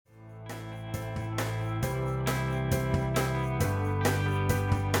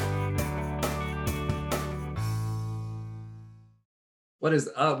What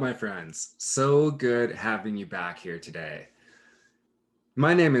is up, my friends? So good having you back here today.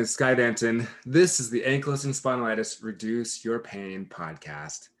 My name is Sky Danton. This is the Ankylosing Spondylitis Reduce Your Pain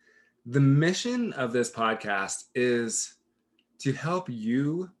podcast. The mission of this podcast is to help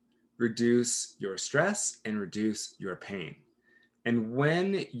you reduce your stress and reduce your pain. And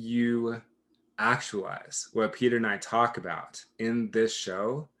when you actualize what Peter and I talk about in this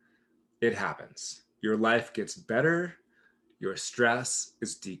show, it happens. Your life gets better, your stress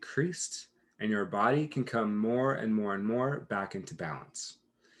is decreased, and your body can come more and more and more back into balance.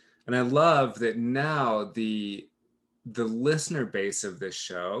 And I love that now the listener base of this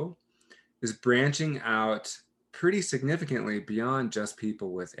show is branching out pretty significantly beyond just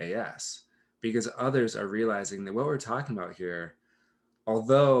people with AS, because others are realizing that what we're talking about here,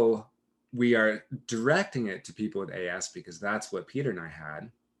 although we are directing it to people with AS because that's what Peter and I had,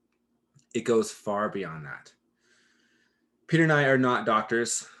 it goes far beyond that. Peter and I are not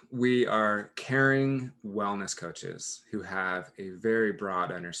doctors. We are caring wellness coaches who have a very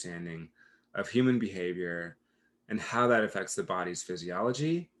broad understanding of human behavior and how that affects the body's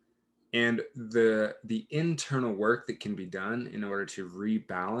physiology and the internal work that can be done in order to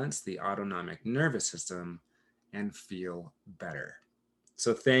rebalance the autonomic nervous system and feel better.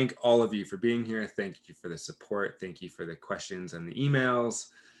 So thank all of you for being here. Thank you for the support. Thank you for the questions and the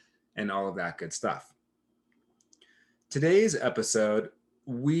emails and all of that good stuff. Today's episode,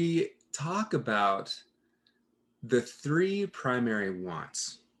 we talk about the three primary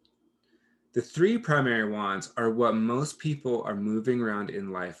wants. The three primary wants are what most people are moving around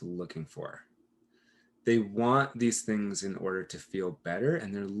in life looking for. They want these things in order to feel better,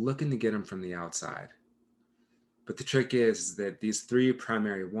 and they're looking to get them from the outside. But the trick is that these three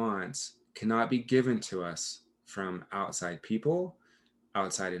primary wants cannot be given to us from outside people,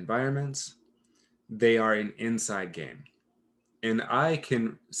 outside environments. They are an inside game. And I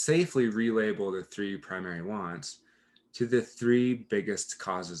can safely relabel the three primary wants to the three biggest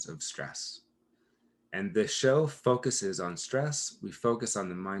causes of stress. And this show focuses on stress. We focus on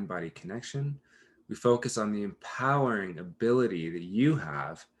the mind-body connection. We focus on the empowering ability that you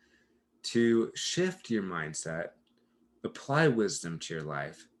have to shift your mindset, apply wisdom to your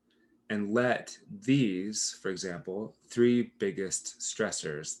life, and let these, for example, three biggest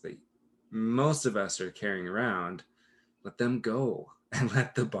stressors that most of us are carrying around, let them go and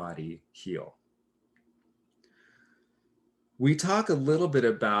let the body heal. We talk a little bit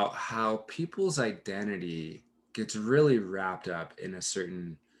about how people's identity gets really wrapped up in a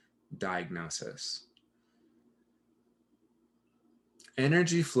certain diagnosis.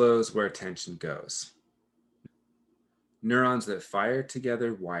 Energy flows where attention goes. Neurons that fire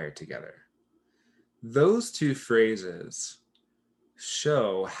together wire together. Those two phrases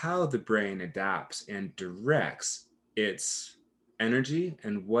show how the brain adapts and directs its energy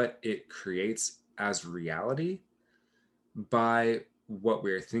and what it creates as reality by what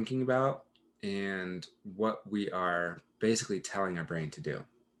we're thinking about and what we are basically telling our brain to do.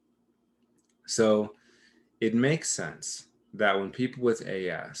 So it makes sense that when people with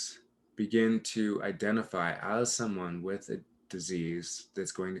AS begin to identify as someone with a disease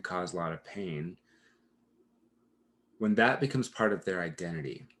that's going to cause a lot of pain, when that becomes part of their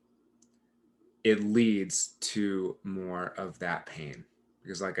identity, it leads to more of that pain.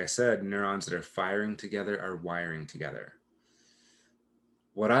 Because like I said, neurons that are firing together are wiring together.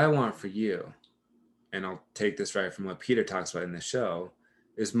 What I want for you, and I'll take this right from what Peter talks about in the show,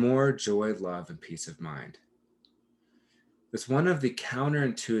 is more joy, love, and peace of mind. It's one of the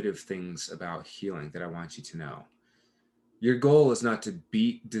counterintuitive things about healing that I want you to know. Your goal is not to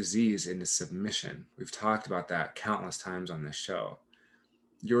beat disease into submission. We've talked about that countless times on this show.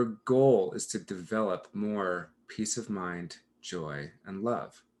 Your goal is to develop more peace of mind, joy, and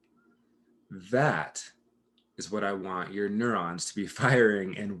love. That is what I want your neurons to be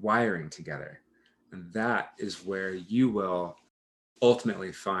firing and wiring together. And that is where you will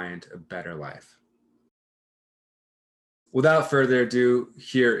ultimately find a better life. Without further ado,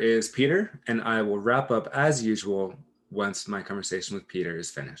 here is Peter, and I will wrap up as usual once my conversation with Peter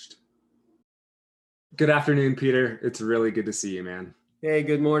is finished. Good afternoon, Peter. It's really good to see you, man. Hey,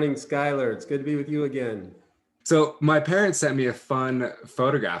 good morning, Skylar. It's good to be with you again. So my parents sent me a fun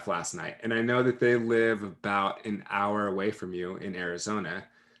photograph last night, and I know that they live about an hour away from you in Arizona,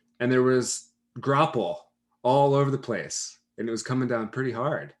 and there was grapple all over the place, and it was coming down pretty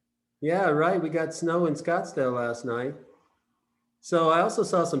hard. Yeah, right. We got snow in Scottsdale last night. So I also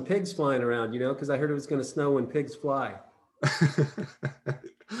saw some pigs flying around, because I heard it was going to snow when pigs fly.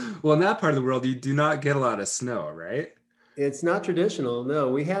 Well, in that part of the world, you do not get a lot of snow, right? It's not traditional. No,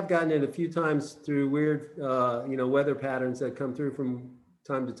 we have gotten it a few times through weird, weather patterns that come through from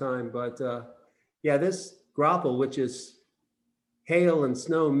time to time. But yeah, this grapple, which is hail and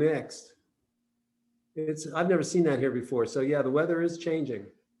snow mixed, I've never seen that here before. So yeah, the weather is changing.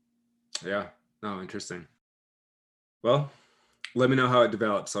 Yeah. Oh, interesting. Well, let me know how it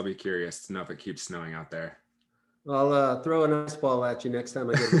develops. I'll be curious to know if it keeps snowing out there. I'll throw an ice ball at you next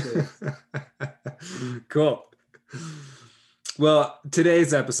time I get a chance. Cool. Well,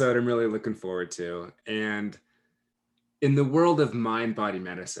 today's episode I'm really looking forward to. And in the world of mind-body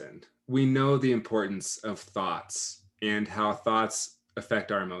medicine, we know the importance of thoughts and how thoughts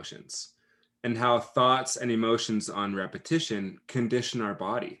affect our emotions, and how thoughts and emotions on repetition condition our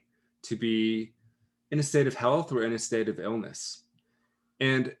body to be in a state of health or in a state of illness.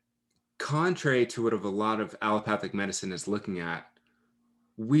 And contrary to what a lot of allopathic medicine is looking at,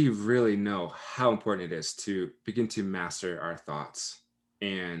 we really know how important it is to begin to master our thoughts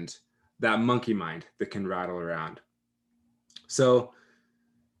and that monkey mind that can rattle around. So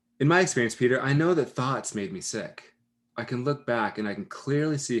in my experience, Peter, I know that thoughts made me sick. I can look back and I can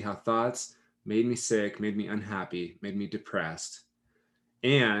clearly see how thoughts made me sick, made me unhappy, made me depressed.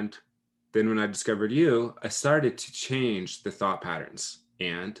 And then when I discovered you, I started to change the thought patterns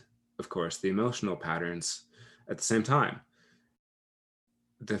and, of course, the emotional patterns at the same time.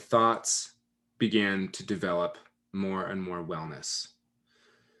 The thoughts began to develop more and more wellness.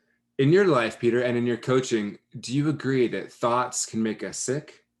 In your life, Peter, and in your coaching, do you agree that thoughts can make us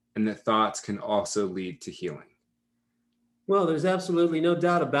sick and that thoughts can also lead to healing? Well, there's absolutely no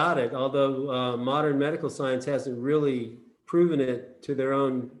doubt about it, although modern medical science hasn't really proven it to their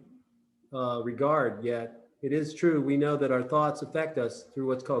own regard yet. It is true. We know that our thoughts affect us through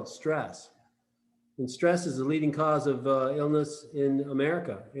what's called stress. And stress is the leading cause of illness in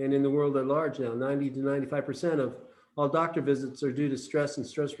America and in the world at large now. 90 to 95% of all doctor visits are due to stress and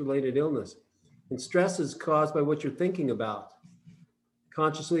stress-related illness. And stress is caused by what you're thinking about,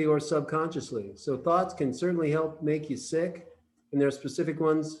 consciously or subconsciously. So thoughts can certainly help make you sick, and there are specific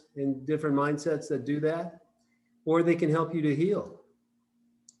ones in different mindsets that do that, or they can help you to heal.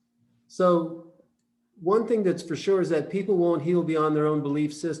 So one thing that's for sure is that people won't heal beyond their own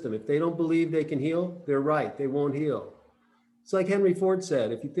belief system. If they don't believe they can heal, they're right, they won't heal. It's like Henry Ford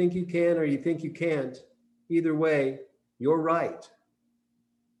said, if you think you can or you think you can't, either way, you're right.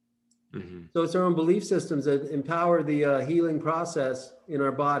 Mm-hmm. So it's our own belief systems that empower the healing process in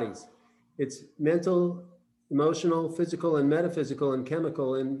our bodies. It's mental, emotional, physical, and metaphysical and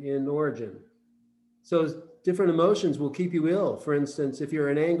chemical in origin. So different emotions will keep you ill. For instance, if you're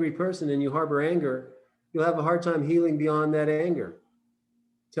an angry person and you harbor anger, you'll have a hard time healing beyond that anger.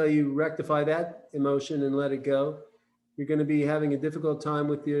 Till you rectify that emotion and let it go, you're going to be having a difficult time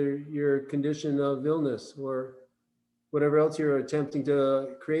with your condition of illness or whatever else you're attempting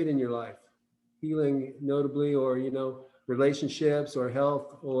to create in your life. Healing notably, or, relationships or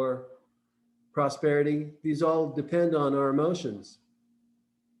health or prosperity. These all depend on our emotions.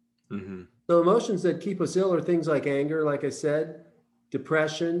 Mm-hmm. So emotions that keep us ill are things like anger, like I said,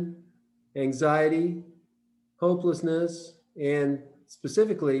 depression, anxiety, hopelessness, and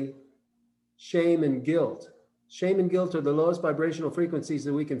specifically shame and guilt. Shame and guilt are the lowest vibrational frequencies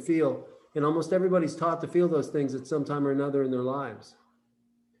that we can feel, and almost everybody's taught to feel those things at some time or another in their lives.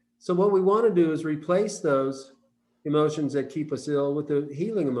 So what we want to do is replace those emotions that keep us ill with the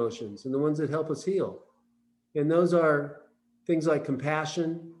healing emotions and the ones that help us heal. And those are things like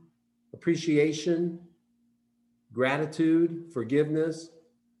compassion, appreciation, gratitude, forgiveness,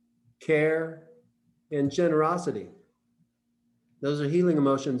 care, and generosity. Those are healing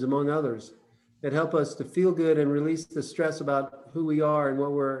emotions, among others, that help us to feel good and release the stress about who we are and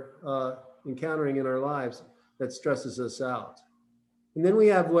what we're encountering in our lives that stresses us out. And then we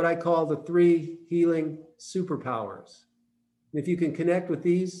have what I call the 3 healing superpowers. And if you can connect with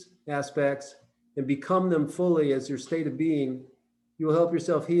these aspects and become them fully as your state of being, you will help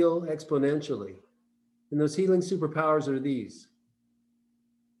yourself heal exponentially. And those healing superpowers are these: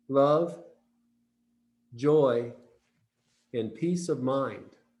 love, joy, and peace of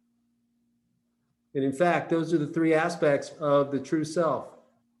mind. And in fact, those are the 3 aspects of the true self.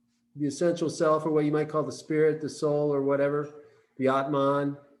 The essential self, or what you might call the spirit, the soul, or whatever, the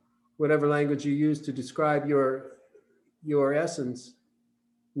Atman, whatever language you use to describe your essence,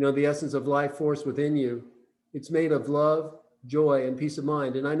 the essence of life force within you. It's made of love, joy, and peace of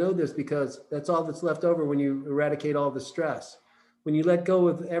mind. And I know this because that's all that's left over when you eradicate all the stress. When you let go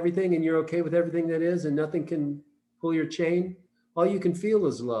of everything and you're okay with everything that is and nothing can pull your chain, all you can feel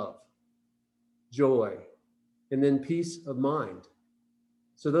is love, joy, and then peace of mind.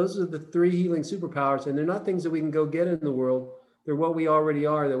 So those are the three healing superpowers, and they're not things that we can go get in the world. They're what we already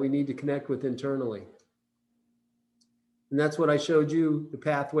are that we need to connect with internally. And that's what I showed you, the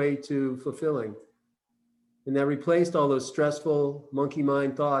pathway to fulfilling. And that replaced all those stressful monkey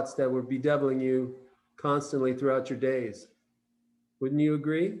mind thoughts that were bedeviling you constantly throughout your days. Wouldn't you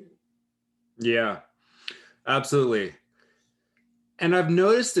agree? Yeah, absolutely. And I've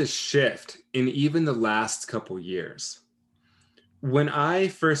noticed a shift in even the last couple years. When I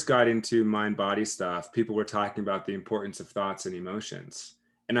first got into mind body stuff, people were talking about the importance of thoughts and emotions.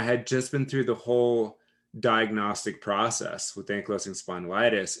 And I had just been through the whole diagnostic process with ankylosing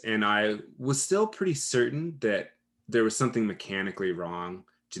spondylitis. And I was still pretty certain that there was something mechanically wrong,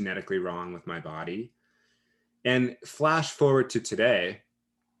 genetically wrong with my body. And flash forward to today,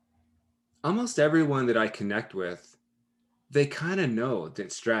 almost everyone that I connect with, they kind of know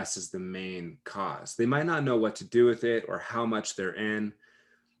that stress is the main cause. They might not know what to do with it or how much they're in,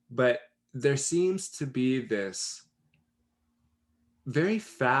 but there seems to be this very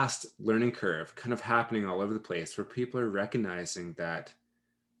fast learning curve kind of happening all over the place where people are recognizing that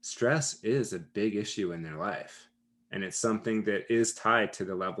stress is a big issue in their life. And it's something that is tied to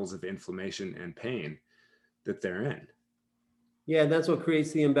the levels of inflammation and pain that they're in. Yeah, that's what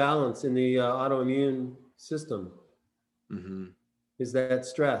creates the imbalance in the autoimmune system. Mm-hmm. Is that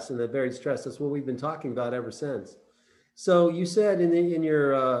stress and that varied stress. That's what we've been talking about ever since. So you said in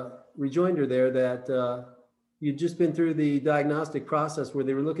your rejoinder there that you'd just been through the diagnostic process where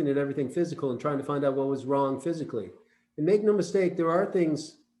they were looking at everything physical and trying to find out what was wrong physically. And make no mistake, there are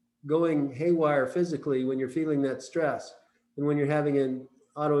things going haywire physically when you're feeling that stress and when you're having an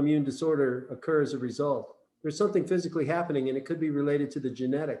autoimmune disorder occur as a result. There's something physically happening, and it could be related to the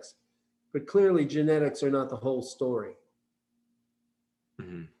genetics. But clearly, genetics are not the whole story.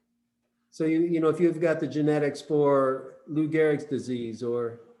 Mm-hmm. So you know, if you've got the genetics for Lou Gehrig's disease,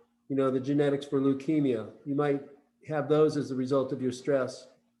 or the genetics for leukemia, you might have those as a result of your stress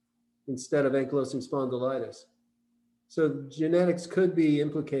instead of ankylosing spondylitis. So genetics could be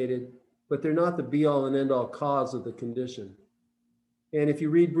implicated, but they're not the be all and end all cause of the condition. And if you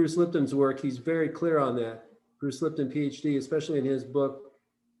read Bruce Lipton's work, he's very clear on that. Bruce Lipton, PhD, especially in his book,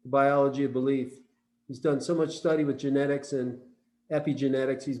 The Biology of Belief. He's done so much study with genetics and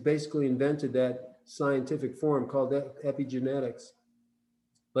epigenetics. He's basically invented that scientific form called epigenetics,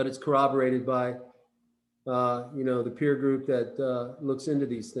 but it's corroborated by, the peer group that looks into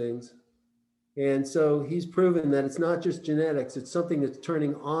these things. And so he's proven that it's not just genetics, it's something that's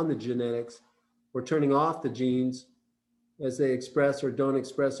turning on the genetics or turning off the genes as they express or don't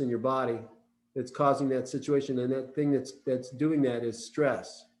express in your body that's causing that situation. And that thing that's doing that is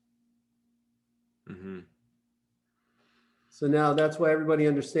stress. Mm-hmm. So now that's why everybody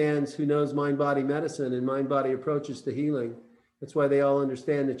understands, who knows mind-body medicine and mind-body approaches to healing. That's why they all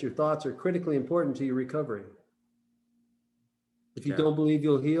understand that your thoughts are critically important to your recovery. If you don't believe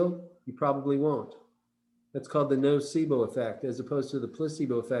you'll heal, you probably won't. That's called the nocebo effect, as opposed to the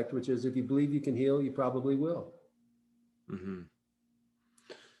placebo effect, which is if you believe you can heal, you probably will. Mm-hmm.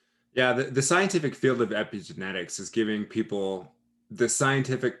 Yeah, the scientific field of epigenetics is giving people the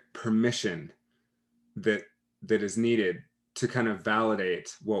scientific permission that is needed to kind of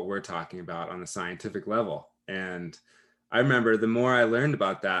validate what we're talking about on a scientific level. And I remember the more I learned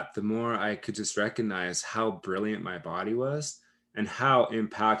about that, the more I could just recognize how brilliant my body was and how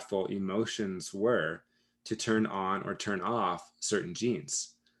impactful emotions were to turn on or turn off certain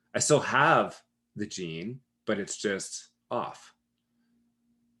genes. I still have the gene, but it's just off.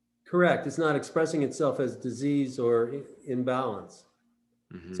 Correct. It's not expressing itself as disease or imbalance.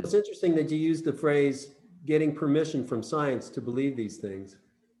 Mm-hmm. So it's interesting that you use the phrase getting permission from science to believe these things.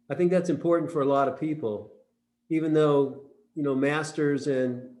 I think that's important for a lot of people, even though, masters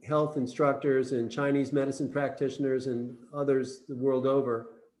and health instructors and Chinese medicine practitioners and others the world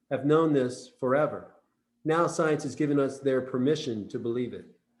over have known this forever. Now science has given us their permission to believe it.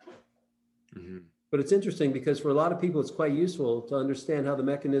 Mm-hmm. But it's interesting because for a lot of people, it's quite useful to understand how the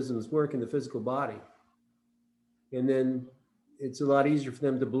mechanisms work in the physical body. And then it's a lot easier for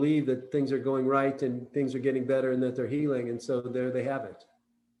them to believe that things are going right and things are getting better and that they're healing. And so there they have it.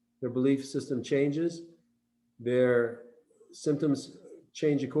 Their belief system changes, their symptoms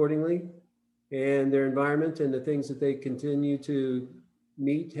change accordingly, and their environment and the things that they continue to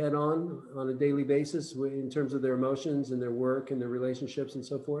meet head on a daily basis in terms of their emotions and their work and their relationships and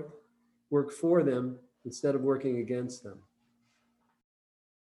so forth, work for them instead of working against them.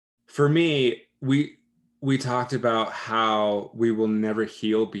 For me, we talked about how we will never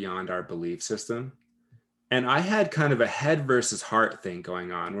heal beyond our belief system. And I had kind of a head versus heart thing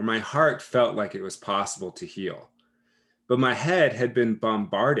going on where my heart felt like it was possible to heal. But my head had been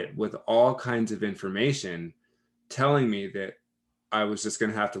bombarded with all kinds of information telling me that I was just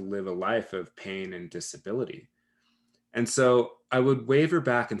going to have to live a life of pain and disability. And so I would waver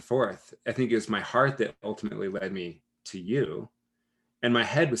back and forth. I think it was my heart that ultimately led me to you. And my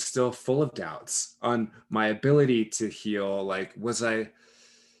head was still full of doubts on my ability to heal. Like,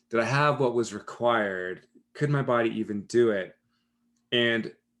 did I have what was required? Could my body even do it?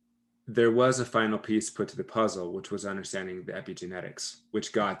 And there was a final piece put to the puzzle, which was understanding the epigenetics,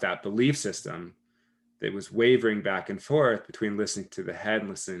 which got that belief system that was wavering back and forth between listening to the head and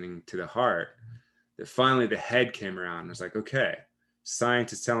listening to the heart. That finally the head came around and was like, okay,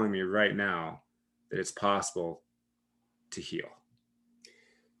 science is telling me right now that it's possible to heal.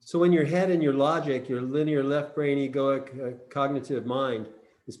 So when your head and your logic, your linear left brain egoic cognitive mind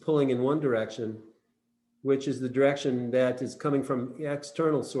is pulling in one direction, which is the direction that is coming from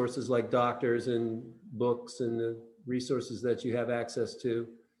external sources like doctors and books and the resources that you have access to.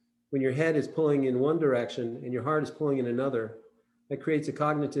 When your head is pulling in one direction and your heart is pulling in another, that creates a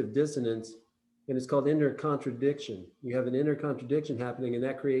cognitive dissonance, and it's called inner contradiction. You have an inner contradiction happening, and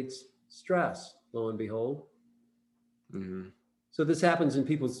that creates stress, lo and behold. Mm-hmm. So this happens in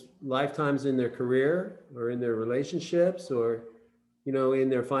people's lifetimes in their career or in their relationships or, in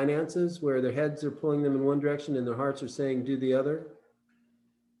their finances, where their heads are pulling them in one direction and their hearts are saying, do the other,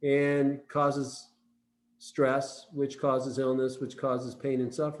 and causes stress, which causes illness, which causes pain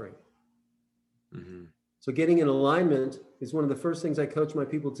and suffering. Mm-hmm. So getting in alignment is one of the first things I coach my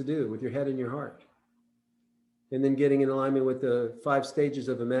people to do with your head and your heart. And then getting in alignment with the 5 stages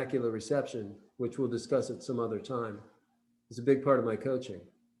of immaculate reception, which we'll discuss at some other time, is a big part of my coaching.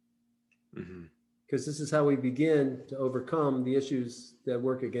 Mm-hmm. Because this is how we begin to overcome the issues that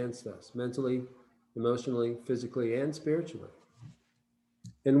work against us mentally, emotionally, physically, and spiritually.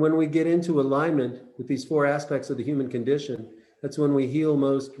 And when we get into alignment with these 4 aspects of the human condition, that's when we heal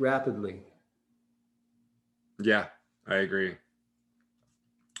most rapidly. Yeah, I agree.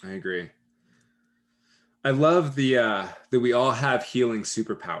 I love that we all have healing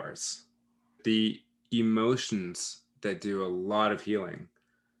superpowers. The emotions that do a lot of healing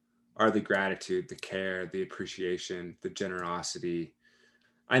are the gratitude, the care, the appreciation, the generosity.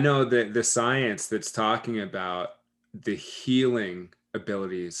 I know that the science that's talking about the healing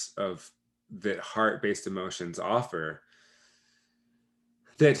abilities of that heart-based emotions offer,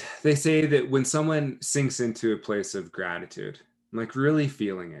 that they say that when someone sinks into a place of gratitude, like really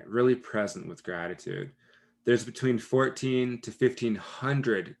feeling it, really present with gratitude, there's between 14 to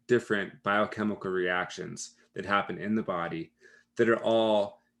 1,500 different biochemical reactions that happen in the body that are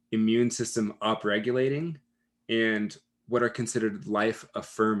all immune system upregulating and what are considered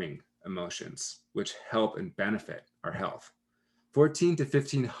life-affirming emotions, which help and benefit our health. 14 to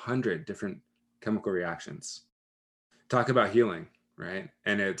 1,500 different chemical reactions. Talk about healing, right?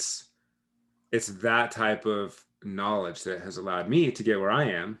 And it's that type of knowledge that has allowed me to get where I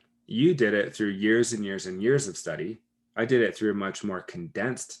am. You did it through years and years and years of study. I did it through a much more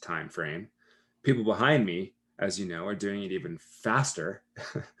condensed time frame. People behind me, as you know, are doing it even faster.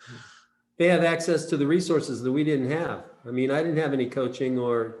 They have access to the resources that we didn't have. I mean, I didn't have any coaching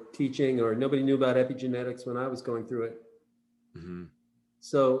or teaching, or nobody knew about epigenetics when I was going through it. Mm-hmm.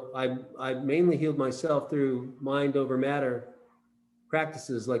 So I mainly healed myself through mind over matter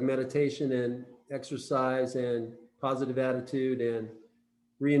practices like meditation and exercise and positive attitude and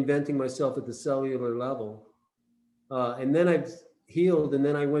reinventing myself at the cellular level. And then I've healed, and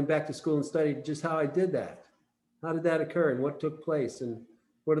then I went back to school and studied just how I did that. How did that occur, and what took place, and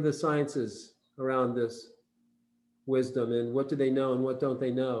what are the sciences around this wisdom, and what do they know and what don't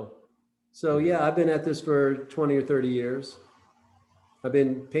they know? So yeah, I've been at this for 20 or 30 years. I've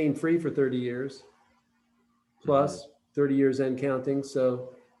been pain-free for 30 years, plus 30 years and counting.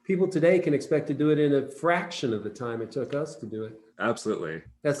 So people today can expect to do it in a fraction of the time it took us to do it. Absolutely.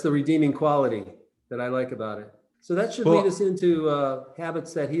 That's the redeeming quality that I like about it. So that should lead us into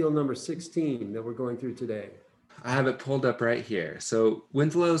Habits That Heal number 16 that we're going through today. I have it pulled up right here. So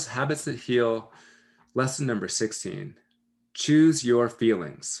Winslow's Habits That Heal, lesson number 16. Choose your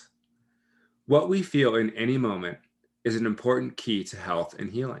feelings. What we feel in any moment is an important key to health and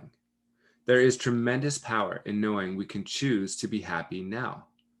healing. There is tremendous power in knowing we can choose to be happy now,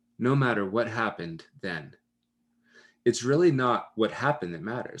 no matter what happened then. It's really not what happened that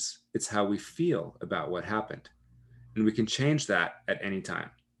matters. It's how we feel about what happened. And we can change that at any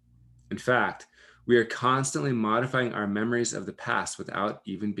time. In fact, we are constantly modifying our memories of the past without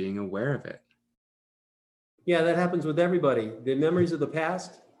even being aware of it. Yeah, that happens with everybody. The memories of the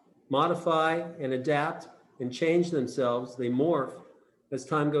past modify and adapt and change themselves. They morph as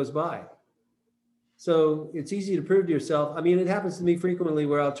time goes by. So it's easy to prove to yourself. I mean, it happens to me frequently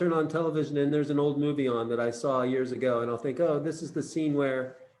where I'll turn on television and there's an old movie on that I saw years ago, and I'll think, oh, this is the scene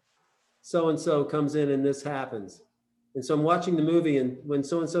where so-and-so comes in and this happens. And so I'm watching the movie, and when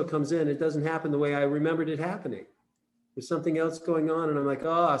so-and-so comes in, it doesn't happen the way I remembered it happening. There's something else going on, and I'm like,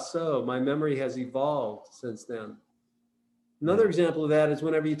 so my memory has evolved since then. Another example of that is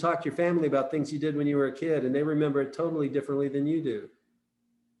whenever you talk to your family about things you did when you were a kid, and they remember it totally differently than you do.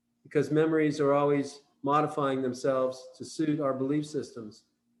 Because memories are always modifying themselves to suit our belief systems.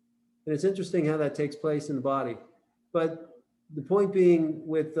 And it's interesting how that takes place in the body. But the point being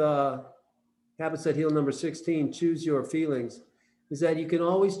with Habits That Heal number 16, choose your feelings, is that you can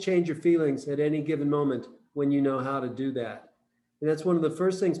always change your feelings at any given moment when you know how to do that. And that's one of the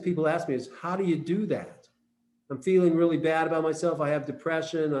first things people ask me is, how do you do that? I'm feeling really bad about myself. I have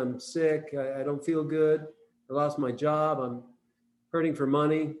depression. I'm sick. I don't feel good. I lost my job. I'm hurting for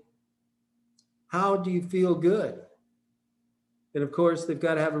money. How do you feel good? And of course, they've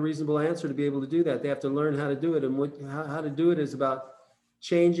got to have a reasonable answer to be able to do that. They have to learn how to do it. And how to do it is about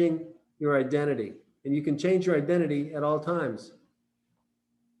changing your identity. And you can change your identity at all times.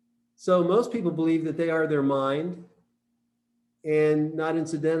 So most people believe that they are their mind, and not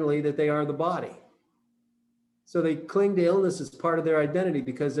incidentally, that they are the body. So they cling to illness as part of their identity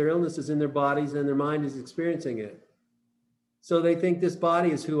because their illness is in their bodies and their mind is experiencing it. So they think this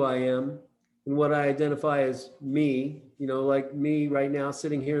body is who I am. And what I identify as me, like me right now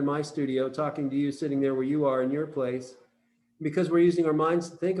sitting here in my studio, talking to you, sitting there where you are in your place. Because we're using our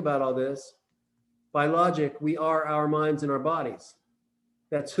minds to think about all this, by logic, we are our minds and our bodies.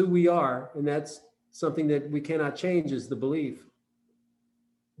 That's who we are, and that's something that we cannot change, is the belief.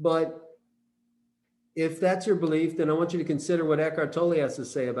 But if that's your belief, then I want you to consider what Eckhart Tolle has to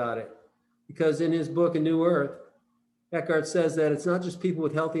say about it. Because in his book, A New Earth, Eckhart says that it's not just people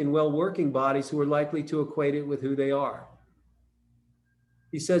with healthy and well-working bodies who are likely to equate it with who they are.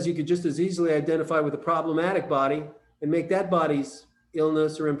 He says you could just as easily identify with a problematic body and make that body's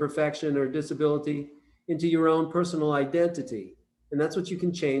illness or imperfection or disability into your own personal identity. And that's what you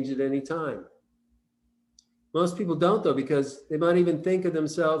can change at any time. Most people don't, though, because they might even think of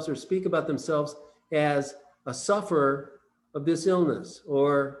themselves or speak about themselves as a sufferer of this illness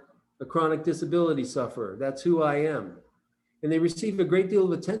or a chronic disability sufferer. That's who I am. And they receive a great deal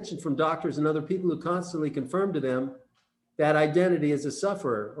of attention from doctors and other people who constantly confirm to them that identity as a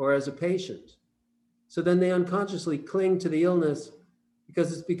sufferer or as a patient. So then they unconsciously cling to the illness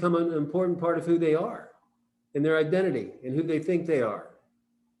because it's become an important part of who they are and their identity and who they think they are.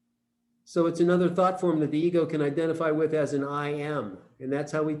 So it's another thought form that the ego can identify with as an I am. And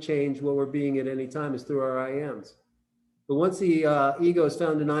that's how we change what we're being at any time, is through our I ams. But once the ego has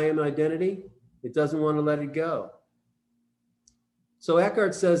found an I am identity, it doesn't want to let it go. So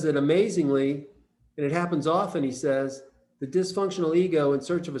Eckhart says that amazingly, and it happens often, he says, the dysfunctional ego in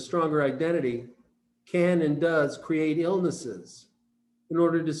search of a stronger identity can and does create illnesses in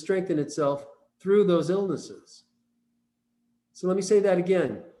order to strengthen itself through those illnesses. So let me say that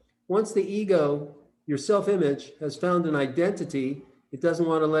again. Once the ego, your self-image, has found an identity, it doesn't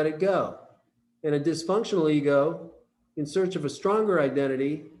want to let it go. And a dysfunctional ego, in search of a stronger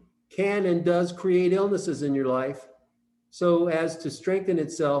identity, can and does create illnesses in your life so as to strengthen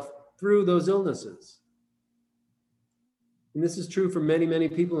itself through those illnesses. And this is true for many, many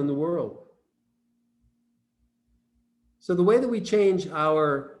people in the world. So the way that we change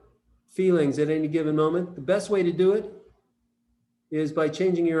our feelings at any given moment, the best way to do it is by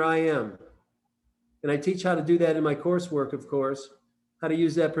changing your I am. And I teach how to do that in my coursework, of course, how to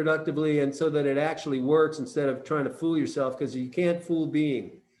use that productively and so that it actually works instead of trying to fool yourself, because you can't fool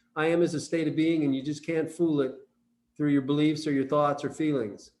being. I am is a state of being, and you just can't fool it through your beliefs or your thoughts or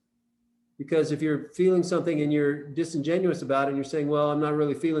feelings. Because if you're feeling something and you're disingenuous about it and you're saying, well, I'm not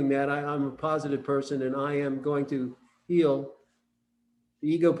really feeling that, I'm a positive person and I am going to heal, the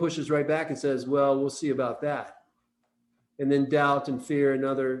ego pushes right back and says, well, we'll see about that. And then doubt and fear and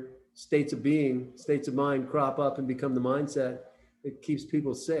other states of being, states of mind crop up and become the mindset that keeps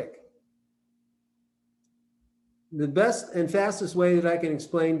people sick. The best and fastest way that I can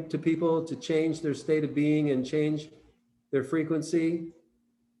explain to people to change their state of being and change their frequency,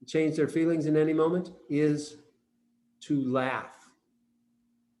 change their feelings in any moment, is to laugh.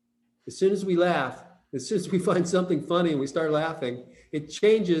 As soon as we laugh, as soon as we find something funny and we start laughing, it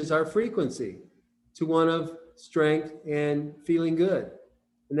changes our frequency to one of strength and feeling good.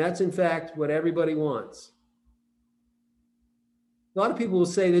 And that's in fact what everybody wants. A lot of people will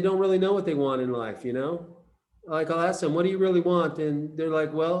say they don't really know what they want in life, you know? Like I'll ask them, what do you really want? And they're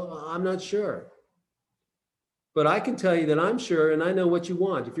like, well, I'm not sure. But I can tell you that I'm sure, and I know what you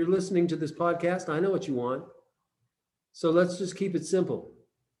want. If you're listening to this podcast, I know what you want. So let's just keep it simple.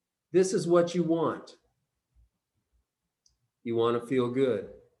 This is what you want. You want to feel good.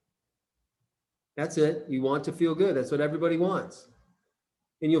 That's it. You want to feel good. That's what everybody wants.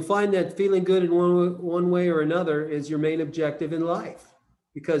 And you'll find that feeling good in one way or another is your main objective in life.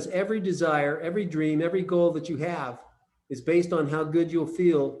 Because every desire, every dream, every goal that you have is based on how good you'll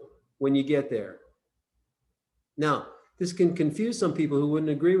feel when you get there. Now, this can confuse some people who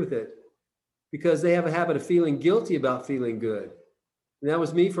wouldn't agree with it because they have a habit of feeling guilty about feeling good. And that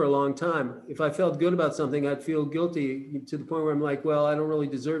was me for a long time. If I felt good about something, I'd feel guilty to the point where I'm like, well, I don't really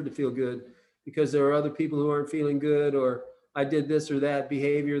deserve to feel good because there are other people who aren't feeling good, or I did this or that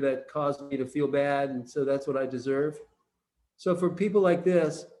behavior that caused me to feel bad, and so that's what I deserve. So for people like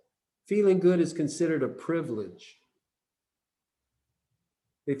this, feeling good is considered a privilege.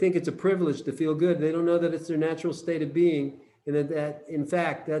 They think it's a privilege to feel good. They don't know that it's their natural state of being, and that in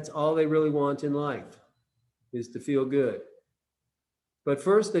fact, that's all they really want in life, is to feel good. But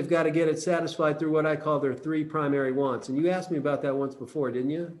first, they've got to get it satisfied through what I call their three primary wants. And you asked me about that once before, didn't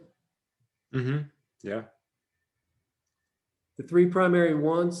you? Mm-hmm. Yeah. The three primary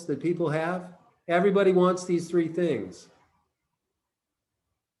wants that people have, everybody wants these three things.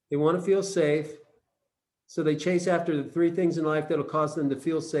 They want to feel safe, so they chase after the three things in life that'll cause them to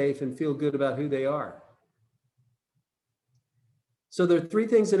feel safe and feel good about who they are. So there are three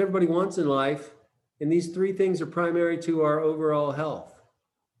things that everybody wants in life, and these three things are primary to our overall health.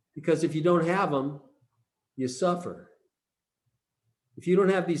 Because if you don't have them, you suffer. If you don't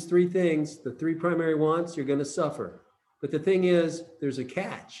have these three things, the three primary wants, you're going to suffer. But the thing is, there's a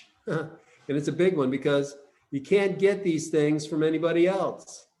catch. And it's a big one because you can't get these things from anybody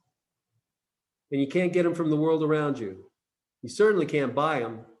else. And you can't get them from the world around you. You certainly can't buy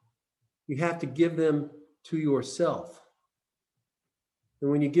them. You have to give them to yourself. And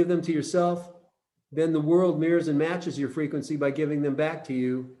when you give them to yourself, then the world mirrors and matches your frequency by giving them back to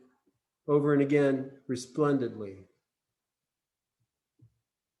you over and again, resplendently.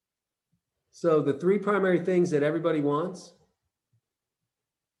 So the three primary things that everybody wants.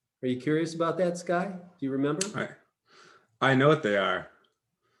 Are you curious about that, Sky? Do you remember? I know what they are.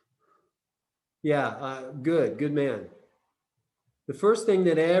 Yeah, good man. The first thing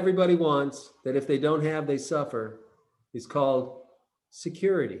that everybody wants, that if they don't have, they suffer, is called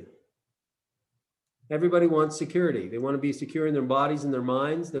security. Everybody wants security. They want to be secure in their bodies and their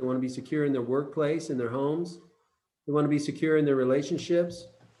minds. They want to be secure in their workplace, in their homes. They want to be secure in their relationships.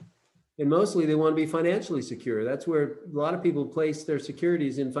 And mostly they want to be financially secure. That's where a lot of people place their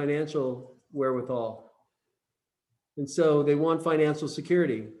securities in financial wherewithal. And so they want financial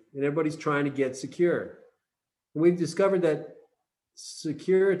security, and everybody's trying to get secure. And we've discovered that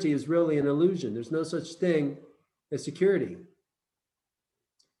security is really an illusion. There's no such thing as security.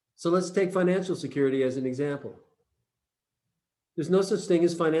 So let's take financial security as an example. There's no such thing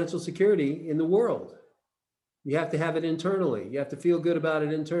as financial security in the world. You have to have it internally. You have to feel good about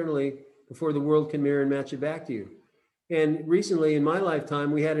it internally before the world can mirror and match it back to you. And recently in my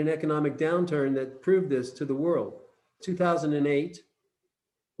lifetime, we had an economic downturn that proved this to the world. 2008,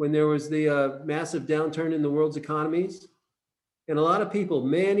 when there was the massive downturn in the world's economies, and a lot of people,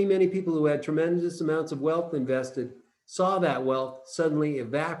 many people who had tremendous amounts of wealth invested, saw that wealth suddenly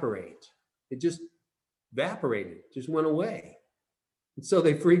evaporate. It just evaporated, just went away. And so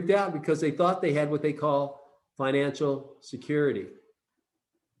they freaked out because they thought they had what they call financial security.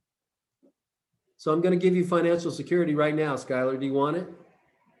 So I'm going to give you financial security right now, Skylar. Do you want it?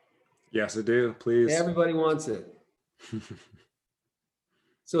 Yes, I do. Please. Everybody wants it.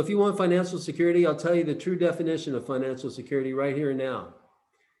 So if you want financial security, I'll tell you the true definition of financial security right here and now.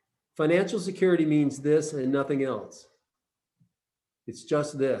 Financial security means this and nothing else. It's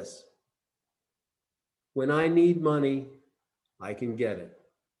just this. When I need money, I can get it.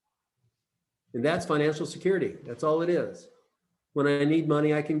 And that's financial security. That's all it is. When I need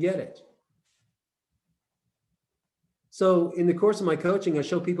money, I can get it. So in the course of my coaching, I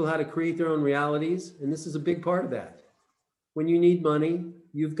show people how to create their own realities. And this is a big part of that. When you need money,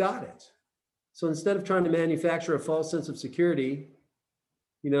 you've got it. So instead of trying to manufacture a false sense of security,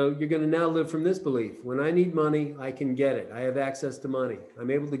 you're going to now live from this belief. When I need money, I can get it. I have access to money.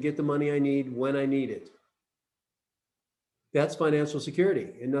 I'm able to get the money I need when I need it. That's financial security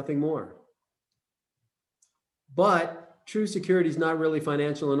and nothing more. But true security is not really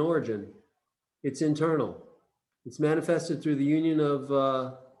financial in origin. It's internal. It's manifested through the union of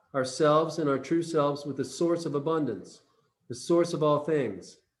ourselves and our true selves with the source of abundance, the source of all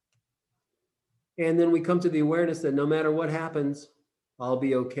things. And then we come to the awareness that no matter what happens, I'll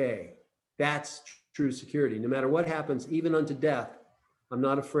be okay. That's true security. No matter what happens, even unto death, I'm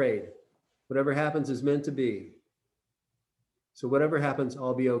not afraid. Whatever happens is meant to be. So whatever happens,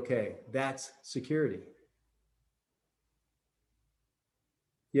 I'll be okay. That's security.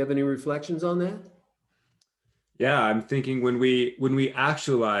 You have any reflections on that? Yeah, I'm thinking when we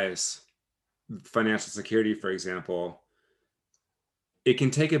actualize financial security, for example, it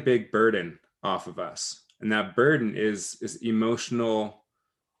can take a big burden off of us. And that burden is emotional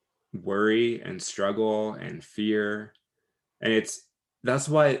worry and struggle and fear. And that's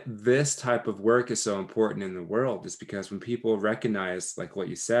why this type of work is so important in the world, is because when people recognize, like what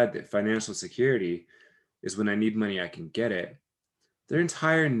you said, that financial security is when I need money, I can get it, their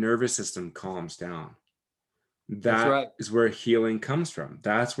entire nervous system calms down. That's That right. is where healing comes from.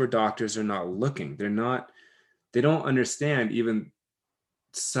 That's where doctors are not looking. They don't understand even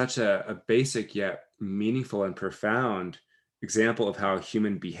such a basic yet meaningful and profound example of how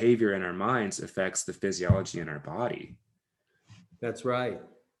human behavior in our minds affects the physiology in our body. That's right.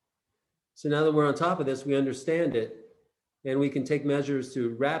 So now that we're on top of this, we understand it, and we can take measures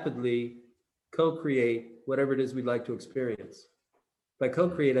to rapidly co-create whatever it is we'd like to experience. By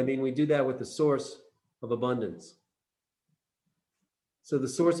co-create, I mean we do that with the source of abundance. So the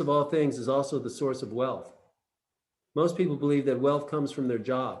source of all things is also the source of wealth. Most people believe that wealth comes from their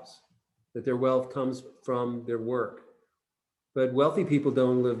jobs, that their wealth comes from their work. But wealthy people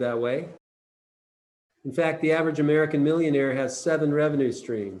don't live that way. In fact, the average American millionaire has 7 revenue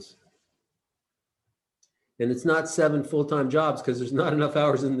streams. And it's not 7 full-time jobs, because there's not enough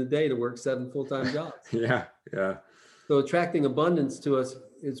hours in the day to work 7 full-time jobs. Yeah. So attracting abundance to us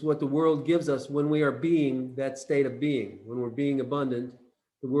is what the world gives us when we are being that state of being. When we're being abundant,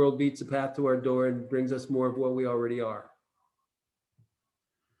 the world beats a path to our door and brings us more of what we already are.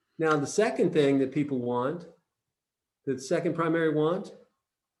 Now, the second thing that people want, the second primary want,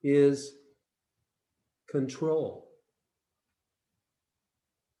 is control.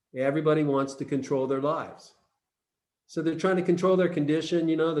 Everybody wants to control their lives. So they're trying to control their condition,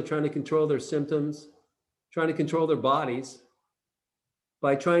 they're trying to control their symptoms, trying to control their bodies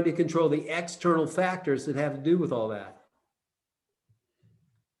by trying to control the external factors that have to do with all that.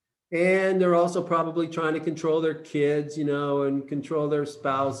 And they're also probably trying to control their kids, and control their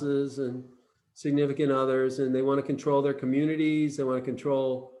spouses and significant others. And they want to control their communities. They want to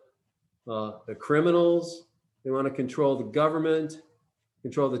control the criminals. They want to control the government,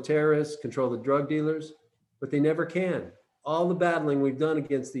 control the terrorists, control the drug dealers, but they never can. All the battling we've done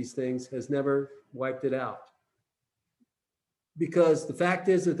against these things has never wiped it out. Because the fact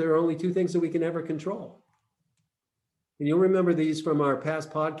is that there are only 2 things that we can ever control. And you'll remember these from our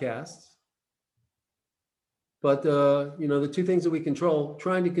past podcasts. But, the 2 things that we control,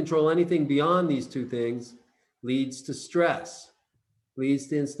 trying to control anything beyond these 2 things leads to stress, leads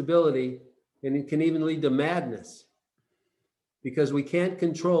to instability, and it can even lead to madness. Because we can't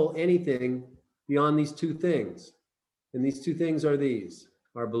control anything beyond these 2 things. And these 2 things are these: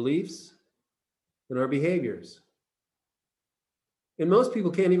 our beliefs and our behaviors. And most people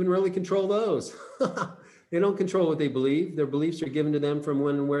can't even really control those. They don't control what they believe. Their beliefs are given to them from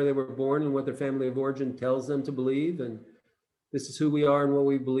when and where they were born and what their family of origin tells them to believe. And this is who we are and what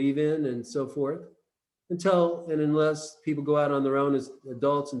we believe in and so forth. Until and unless people go out on their own as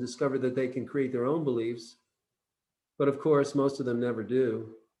adults and discover that they can create their own beliefs. But of course, most of them never do.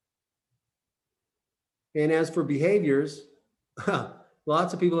 And as for behaviors,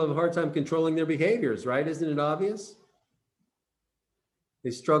 lots of people have a hard time controlling their behaviors, right? Isn't it obvious? They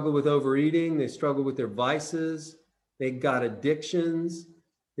struggle with overeating. They struggle with their vices. They got addictions.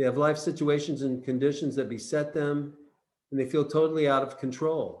 They have life situations and conditions that beset them, and they feel totally out of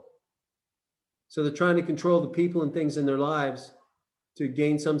control. So they're trying to control the people and things in their lives to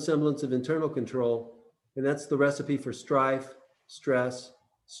gain some semblance of internal control. And that's the recipe for strife, stress,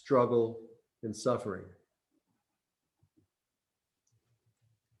 struggle, and suffering.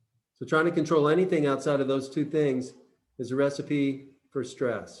 So trying to control anything outside of those 2 things is a recipe for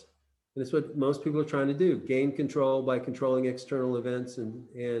stress. And it's what most people are trying to do: gain control by controlling external events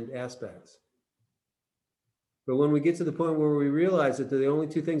and aspects. But when we get to the point where we realize that the only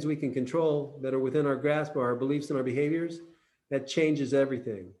 2 things we can control that are within our grasp are our beliefs and our behaviors, that changes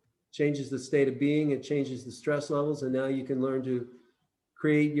everything. It changes the state of being, it changes the stress levels, and now you can learn to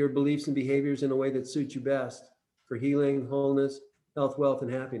create your beliefs and behaviors in a way that suits you best for healing, wholeness, health, wealth,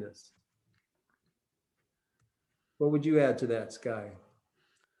 and happiness. What would you add to that, Sky?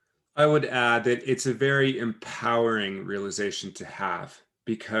 I would add that it's a very empowering realization to have,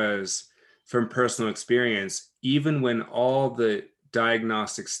 because from personal experience, even when all the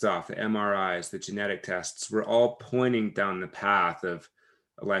diagnostic stuff, the MRIs, the genetic tests, were all pointing down the path of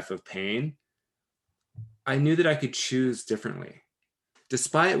a life of pain, I knew that I could choose differently.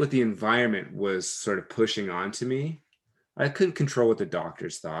 Despite what the environment was sort of pushing onto me, I couldn't control what the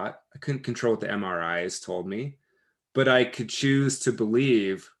doctors thought. I couldn't control what the MRIs told me, but I could choose to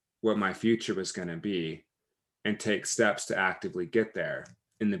believe what my future was going to be and take steps to actively get there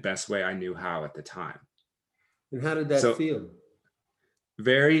in the best way I knew how at the time. And how did that So, feel?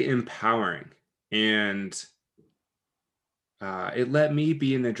 very empowering. And it let me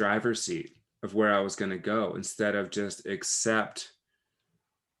be in the driver's seat of where I was going to go instead of just accept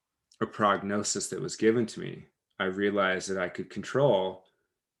a prognosis that was given to me. I realized that I could control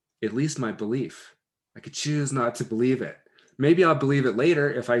at least my belief. I could choose not to believe it. Maybe I'll believe it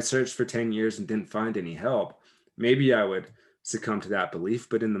later if I searched for 10 years and didn't find any help. Maybe I would succumb to that belief.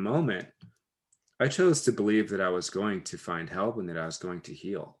 But in the moment, I chose to believe that I was going to find help and that I was going to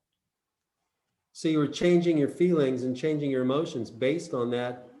heal. So you were changing your feelings and changing your emotions based on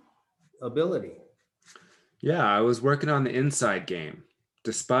that ability. Yeah, I was working on the inside game,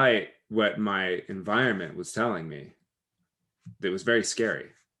 despite what my environment was telling me. It was very scary.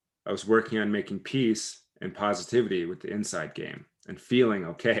 I was working on making peace and positivity with the inside game and feeling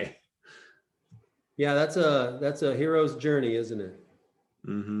okay. Yeah, that's a hero's journey, isn't it?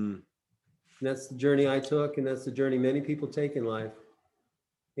 Mm-hmm. And that's the journey I took, and that's the journey many people take in life.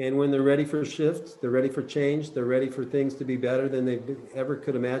 And when they're ready for shifts, they're ready for change, they're ready for things to be better than they ever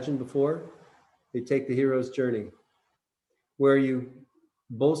could imagine before, they take the hero's journey, where you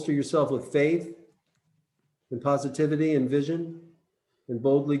bolster yourself with faith and positivity and vision and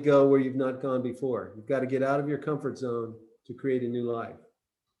boldly go where you've not gone before. You've got to get out of your comfort zone to create a new life.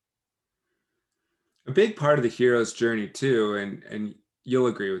 A big part of the hero's journey too, and you'll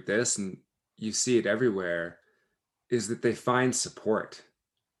agree with this, and you see it everywhere, is that they find support.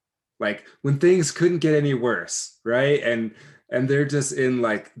 Like when things couldn't get any worse, right? And they're just in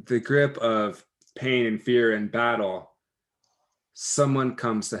like the grip of pain and fear and battle, someone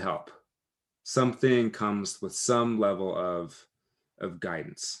comes to help. Something comes with some level of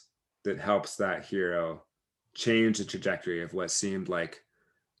guidance that helps that hero change the trajectory of what seemed like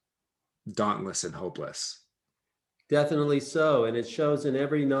dauntless and hopeless. Definitely so. And it shows in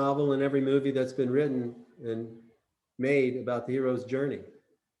every novel and every movie that's been written and made about the hero's journey.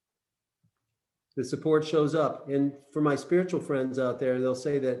 The support shows up. And for my spiritual friends out there, they'll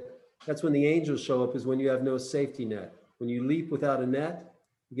say that that's when the angels show up, is when you have no safety net. When you leap without a net,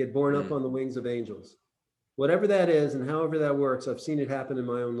 you get borne up on the wings of angels. Whatever that is and however that works, I've seen it happen in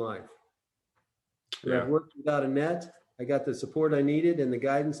my own life. When I've worked without a net, I got the support I needed and the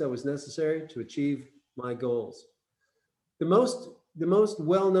guidance that was necessary to achieve my goals. The most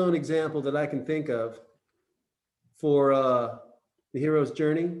well-known example that I can think of for the hero's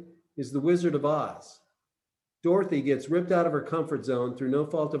journey is the Wizard of Oz. Dorothy gets ripped out of her comfort zone through no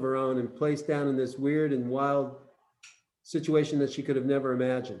fault of her own and placed down in this weird and wild situation that she could have never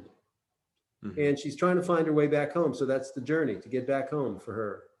imagined. Mm-hmm. And she's trying to find her way back home. So that's the journey, to get back home for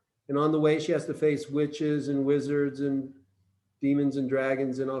her. And on the way, she has to face witches and wizards and demons and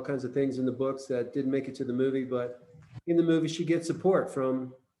dragons and all kinds of things in the books that didn't make it to the movie. But in the movie, she gets support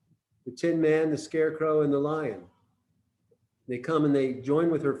from the Tin Man, the Scarecrow, and the Lion. They come and they join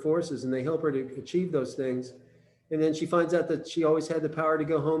with her forces and they help her to achieve those things. And then she finds out that she always had the power to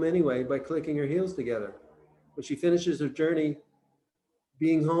go home anyway by clicking her heels together. When she finishes her journey,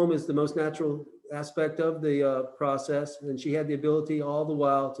 being home is the most natural aspect of the process. And she had the ability all the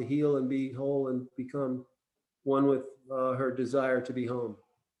while to heal and be whole and become one with her desire to be home.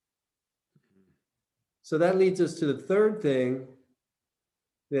 So that leads us to the third thing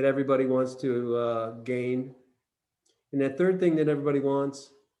that everybody wants to gain. And that third thing that everybody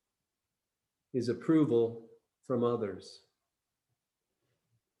wants is approval from others.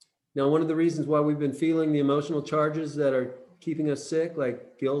 Now, one of the reasons why we've been feeling the emotional charges that are keeping us sick,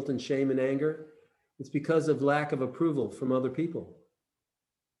 like guilt and shame and anger, it's because of lack of approval from other people.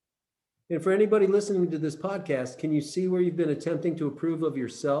 And for anybody listening to this podcast, can you see where you've been attempting to approve of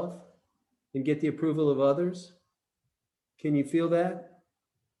yourself and get the approval of others? Can you feel that?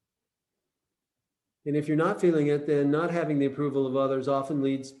 And if you're not feeling it, then not having the approval of others often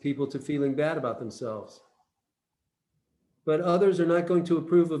leads people to feeling bad about themselves. But others are not going to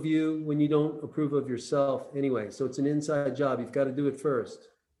approve of you when you don't approve of yourself anyway. So it's an inside job. You've got to do it first.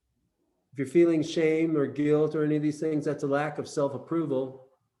 If you're feeling shame or guilt or any of these things, that's a lack of self-approval.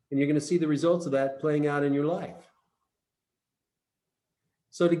 And you're going to see the results of that playing out in your life.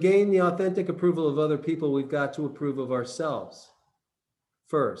 So to gain the authentic approval of other people, we've got to approve of ourselves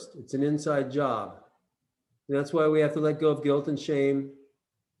first. It's an inside job. And that's why we have to let go of guilt and shame.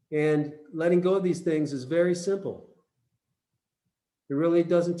 And letting go of these things is very simple. It really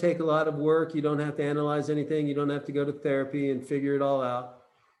doesn't take a lot of work. You don't have to analyze anything. You don't have to go to therapy and figure it all out.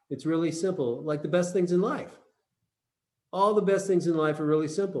 It's really simple, like the best things in life. All the best things in life are really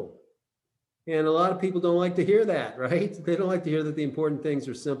simple. And a lot of people don't like to hear that, right? They don't like to hear that the important things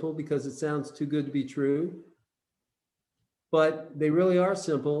are simple because it sounds too good to be true. But they really are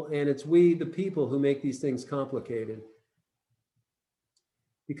simple, and it's we, the people, who make these things complicated.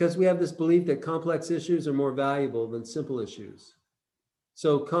 Because we have this belief that complex issues are more valuable than simple issues.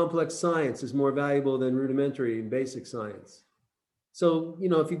 So complex science is more valuable than rudimentary and basic science. So,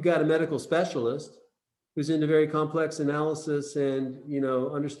 if you've got a medical specialist who's into very complex analysis and,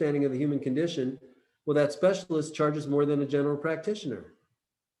 understanding of the human condition, well, that specialist charges more than a general practitioner.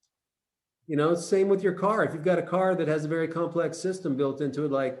 It's the same with your car. If you've got a car that has a very complex system built into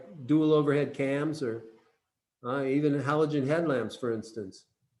it, like dual overhead cams or even halogen headlamps, for instance,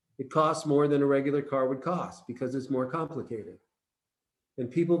 it costs more than a regular car would cost because it's more complicated. And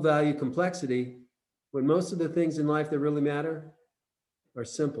people value complexity when most of the things in life that really matter are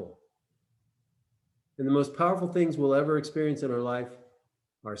simple. And the most powerful things we'll ever experience in our life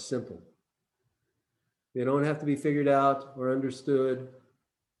are simple. They don't have to be figured out or understood.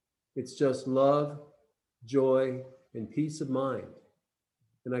 It's just love, joy, and peace of mind.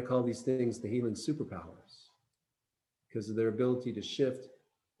 And I call these things the healing superpowers because of their ability to shift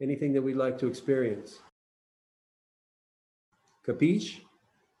anything that we'd like to experience. Capiche?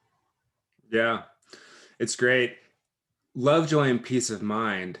 Yeah, it's great. Love, joy, and peace of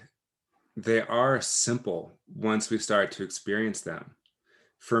mind, they are simple once we start to experience them.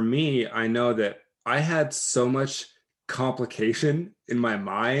 For me, I know that I had so much complication in my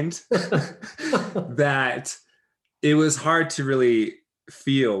mind that it was hard to really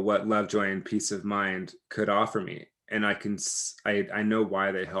feel what love, joy, and peace of mind could offer me. And I know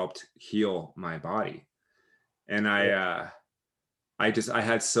why they helped heal my body. And I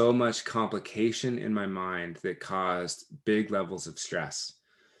had so much complication in my mind that caused big levels of stress.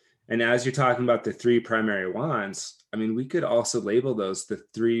 And as you're talking about the three primary wands, we could also label those the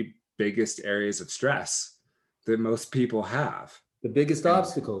three biggest areas of stress that most people have. The biggest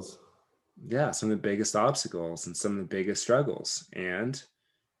obstacles. Yeah, some of the biggest obstacles and some of the biggest struggles. And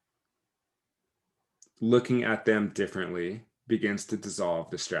looking at them differently begins to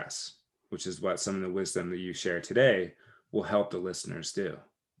dissolve the stress, which is what some of the wisdom that you share today will help the listeners do.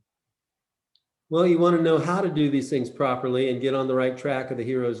 Well, you want to know how to do these things properly and get on the right track of the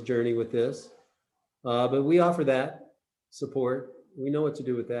hero's journey with this. But we offer that support. We know what to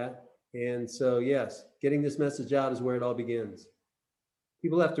do with that. And so, yes, getting this message out is where it all begins.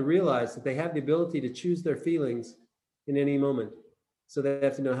 People have to realize that they have the ability to choose their feelings in any moment. So they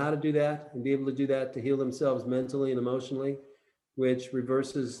have to know how to do that and be able to do that to heal themselves mentally and emotionally, which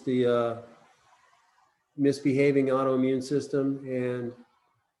reverses the misbehaving autoimmune system and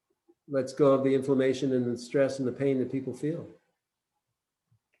lets go of the inflammation and the stress and the pain that people feel.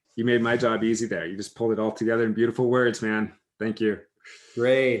 You made my job easy there. You just pulled it all together in beautiful words, man. Thank you.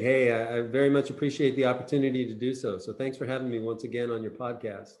 Great. Hey, I very much appreciate the opportunity to do so. So thanks for having me once again on your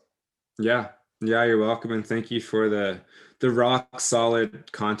podcast. Yeah, you're welcome. And thank you for the rock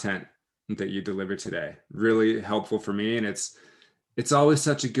solid content that you delivered today. Really helpful for me. And it's always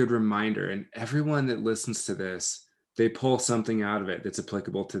such a good reminder. And everyone that listens to this, they pull something out of it that's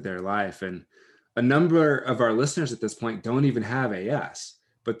applicable to their life. And a number of our listeners at this point don't even have AS,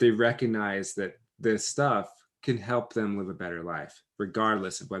 but they recognize that this stuff can help them live a better life,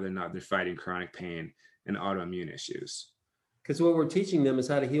 regardless of whether or not they're fighting chronic pain and autoimmune issues. Because what we're teaching them is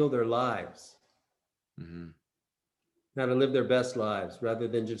how to heal their lives, how to live their best lives rather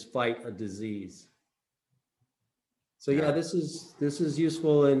than just fight a disease. So yeah, this is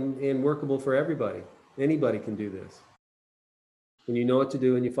useful and workable for everybody. Anybody can do this when you know what to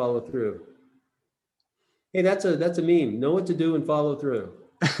do and you follow through. Hey, that's a meme. Know what to do and follow through.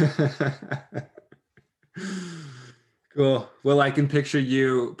 Cool. Well, I can picture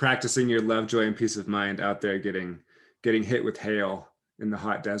you practicing your love, joy, and peace of mind out there getting hit with hail in the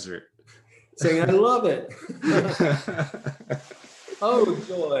hot desert. Saying, I love it. Oh,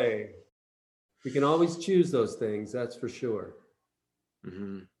 joy. We can always choose those things, that's for sure.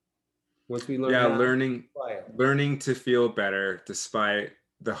 Once we learn learning to feel better despite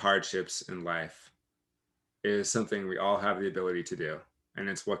the hardships in life is something we all have the ability to do. And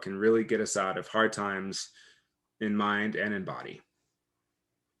it's what can really get us out of hard times in mind and in body.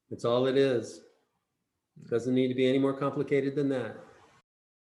 That's all it is. Doesn't need to be any more complicated than that.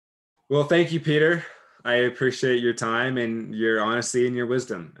 Well, thank you, Peter. I appreciate your time and your honesty and your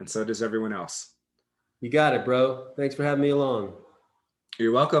wisdom. And so does everyone else. You got it, bro. Thanks for having me along.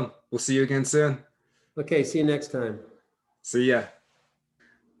 You're welcome. We'll see you again soon. Okay, see you next time. See ya.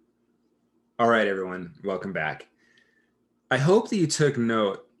 All right, everyone, welcome back. I hope that you took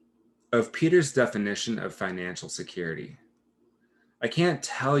note of Peter's definition of financial security. I can't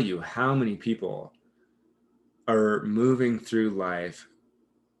tell you how many people are moving through life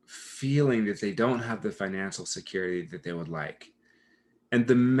feeling that they don't have the financial security that they would like. And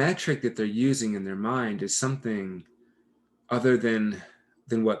the metric that they're using in their mind is something other than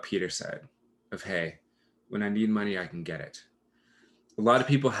what Peter said of, hey, when I need money, I can get it. A lot of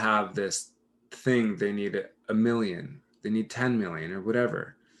people have this thing, they need a million, they need 10 million or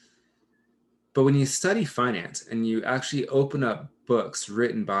whatever. But when you study finance and you actually open up books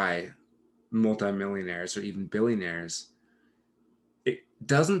written by multimillionaires or even billionaires, it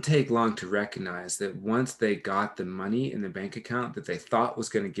doesn't take long to recognize that once they got the money in the bank account that they thought was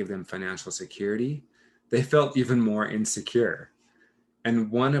going to give them financial security, they felt even more insecure.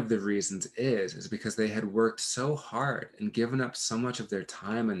 And one of the reasons is because they had worked so hard and given up so much of their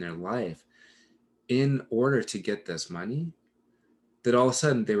time and their life in order to get this money that all of a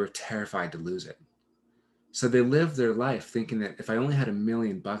sudden they were terrified to lose it. So they lived their life thinking that if I only had $1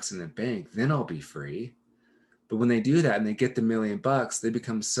 million in the bank, then I'll be free. But when they do that and they get the $1 million, they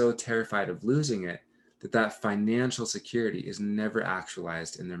become so terrified of losing it that financial security is never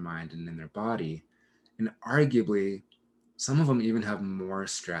actualized in their mind and in their body. And arguably, some of them even have more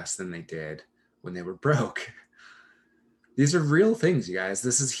stress than they did when they were broke. These are real things, you guys.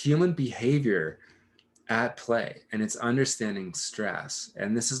 This is human behavior at play, and it's understanding stress.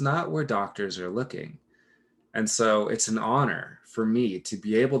 And this is not where doctors are looking. And so it's an honor for me to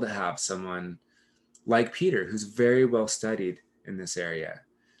be able to have someone like Peter, who's very well studied in this area,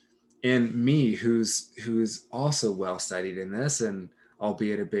 and me, who's also well studied in this, and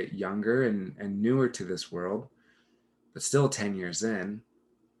albeit a bit younger and newer to this world, but still 10 years in,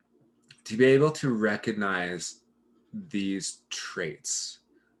 to be able to recognize these traits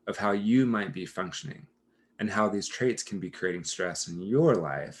of how you might be functioning and how these traits can be creating stress in your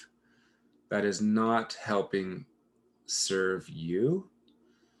life that is not helping serve you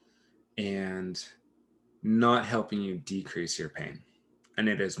and not helping you decrease your pain. And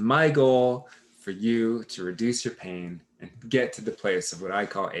it is my goal for you to reduce your pain and get to the place of what I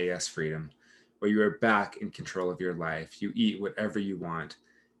call AS freedom, where you are back in control of your life. You eat whatever you want,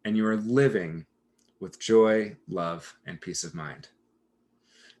 and you are living with joy, love, and peace of mind.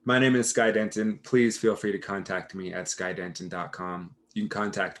 My name is Sky Denton. Please feel free to contact me at skydenton.com. You can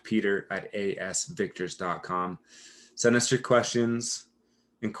contact Peter at asvictors.com. Send us your questions,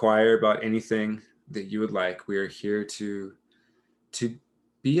 inquire about anything that you would like. We are here to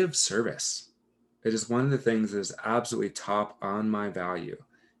be of service. It is one of the things that is absolutely top on my value,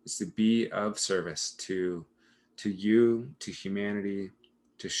 is to be of service to you, to humanity,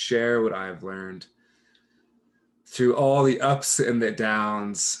 to share what I've learned through all the ups and the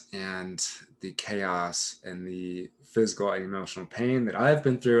downs and the chaos and the physical and emotional pain that I've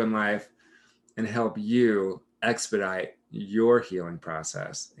been through in life, and help you expedite your healing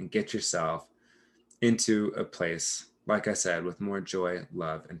process and get yourself into a place, like I said, with more joy,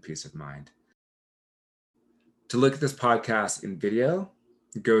 love, and peace of mind. To look at this podcast in video,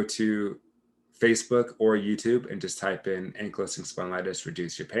 go to Facebook or YouTube and just type in ankylosing spondylitis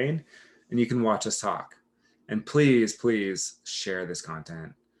reduce your pain, and you can watch us talk. And please, please share this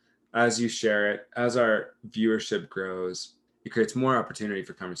content. As you share it, as our viewership grows, it creates more opportunity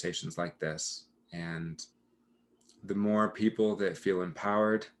for conversations like this. And the more people that feel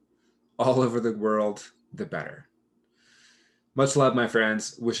empowered all over the world, the better. Much love, my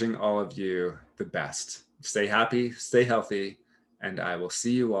friends. Wishing all of you the best. Stay happy, stay healthy, and I will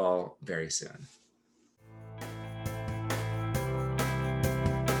see you all very soon.